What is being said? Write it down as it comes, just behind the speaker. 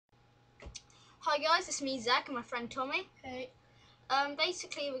Hi guys, it's me Zach and my friend Tommy. Hey.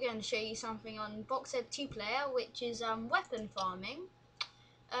 Basically we're going to show you something on Boxhead 2-player, which is weapon farming.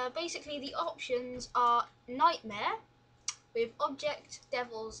 Basically the options are Nightmare with Object,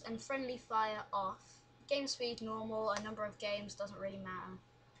 Devils and Friendly Fire off. Game speed normal, a number of games doesn't really matter.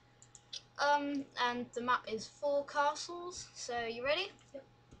 And the map is 4 castles, so you ready? Yep.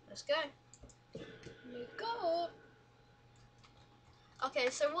 Let's go. Let's go.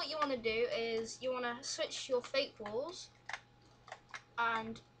 Okay, so what you want to do is you want to switch your fake walls,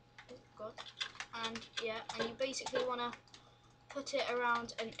 and and you basically want to put it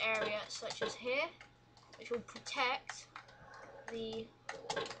around an area such as here, which will protect the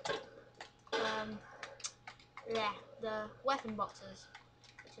the weapon boxes,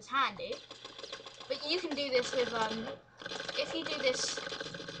 which is handy. But you can do this with if you do this.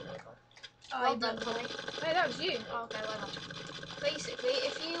 Oh, Well done, Tommy. Hey, that was you. Oh, okay, well done. Basically,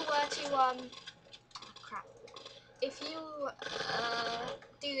 if you were to if you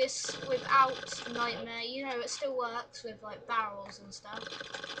do this without Nightmare, you know it still works with like barrels and stuff.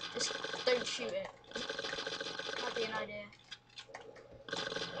 Just don't shoot it. That'd be an idea.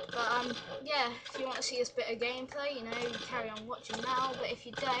 But yeah, if you want to see this bit of gameplay, you know, you carry on watching now. But if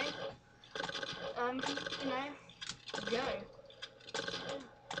you don't, you know, go.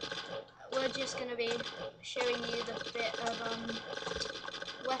 We're just going to be showing you the bit of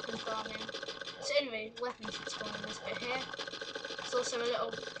weapon farming. So anyway, weapons should spawn in this bit here. There's also a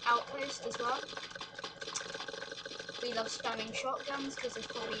little outpost as well. We love spamming shotguns because it's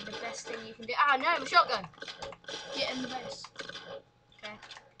probably the best thing you can do. Ah no, a shotgun! Get in the base. Okay.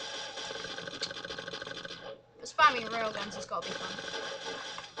 But spamming railguns has got to be fun.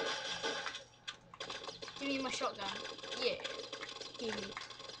 Give me my shotgun. Yeah. Give me.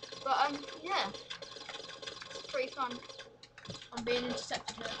 But yeah, it's pretty fun. I'm being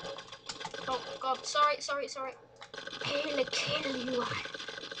intercepted here. Oh god, sorry. Kill you.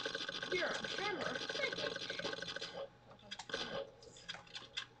 You're a hammer.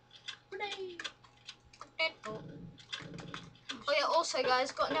 Oh yeah, also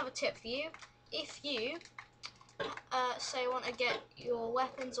guys, got another tip for you. If you say want to get your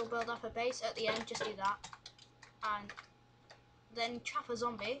weapons or build up a base at the end, just do that. And then trap a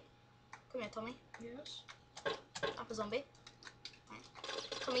zombie. Come here, Tommy. Yes. Trap a zombie. Right.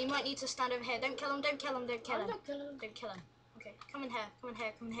 Tommy, you might need to stand over here. Don't kill him. Don't kill him. Don't kill him. Don't kill him. Don't kill him. Okay. Come in here. Come in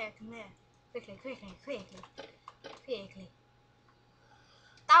here. Come in here. Come in here. Quickly.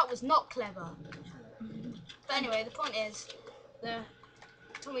 That was not clever. But anyway, the point is,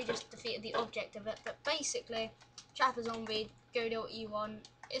 Tommy just defeated the object of it. But basically, trap a zombie. Go do what you want.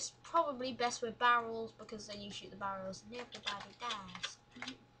 It's probably best with barrels because then you shoot the barrels and everybody dies.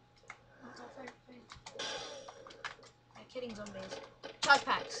 Killing zombies. Charge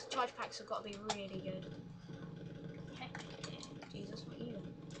packs. Charge packs have got to be really good. Jesus, what are you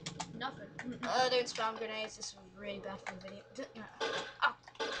doing? Nothing. Don't spam grenades. This is really bad for the video. Oh.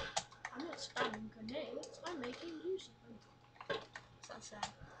 I'm not spamming grenades. I'm making use of them. What's that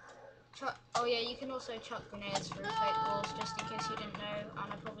saying? Oh yeah, you can also chuck grenades through fake walls, just in case you didn't know.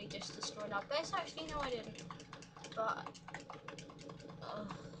 And I probably just destroyed our base. Actually, no, I didn't. But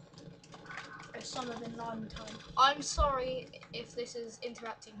Some of in long time. I'm sorry if this is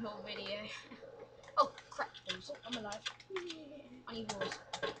interrupting your video. Oh crap! Oh, I'm alive. I need walls.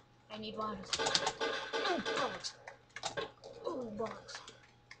 I need wires. Oh bollocks! Oh bollocks!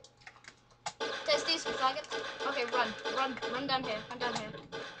 There's these faggots. Okay, run down here. Run down here.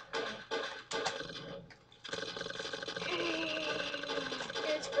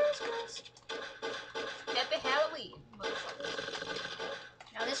 It's Christmas. Happy Halloween, motherfuckers.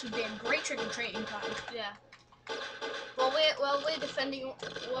 Now this would be a great trick or treating time. Yeah. Well, we're defending you.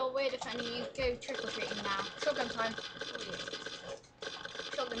 Go trick or treating now. Shotgun time. Oh, yeah.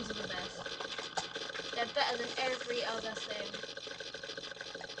 Shotguns are the best. They're better than every other thing.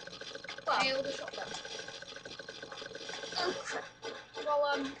 Well, Hail the shotgun. oh crap. Well,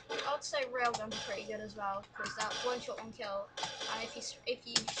 I'd say railguns are pretty good as well because that one shot, one kill. And if you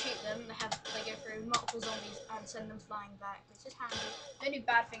shoot them, they go through multiple zombies and send them flying back, which is handy. The only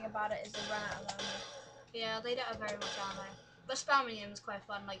bad thing about it is they run out of ammo. Yeah, they don't have very much ammo. But spamming them is quite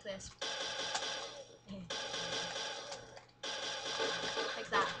fun, like this. Yeah. Like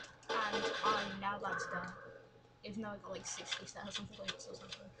that. And I'm now about to die. Even though I got like 60,000 points or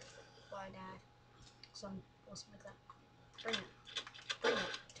something. Why I died. Or something like that. Bring it. Bring it,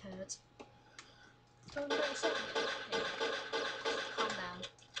 turds. Don't wait a second. Okay. Calm down.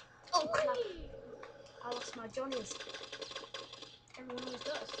 Oh crap. I lost my Johnnies. Everyone always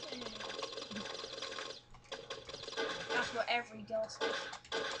does. That's what every girl says.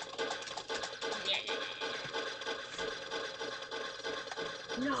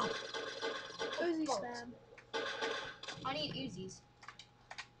 No. Uzi Bolt. spam. I need Uzis.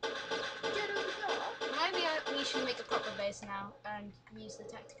 Get over there. Maybe we should make a proper base now and use the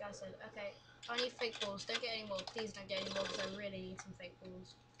tactic I said. Okay, I need fake balls. Don't get any more. Please don't get any more because I really need some fake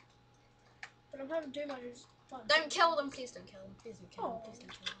balls. But I'm having too much fun. Don't kill them. Please don't kill them. Please don't kill them. Please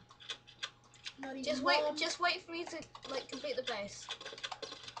don't kill them. Not even Just wait. Just wait for me to like complete the base.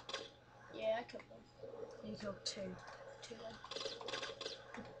 Yeah, I killed one. You killed two. Two.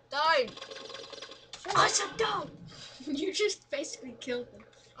 Don't. Shut I up. said don't. You just basically killed them.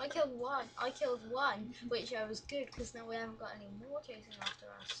 I killed one, which I was good because now we haven't got any more chasing after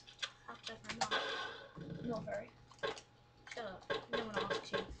us. How clever am I? Not very. Shut up. No one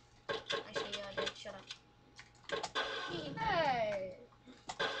asks you. Actually, yeah, I did. Shut up. Hey!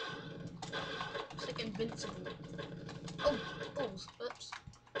 It's like invincible. Oh, balls. Oops.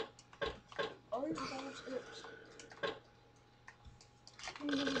 Orange balls, oops.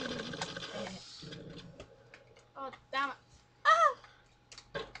 Oh, damn it.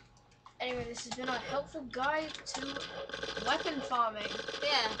 Anyway, this has been our helpful guide to weapon farming.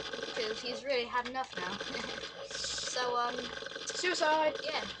 Yeah, because he's really had enough now. So, Suicide!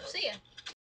 yeah, see ya.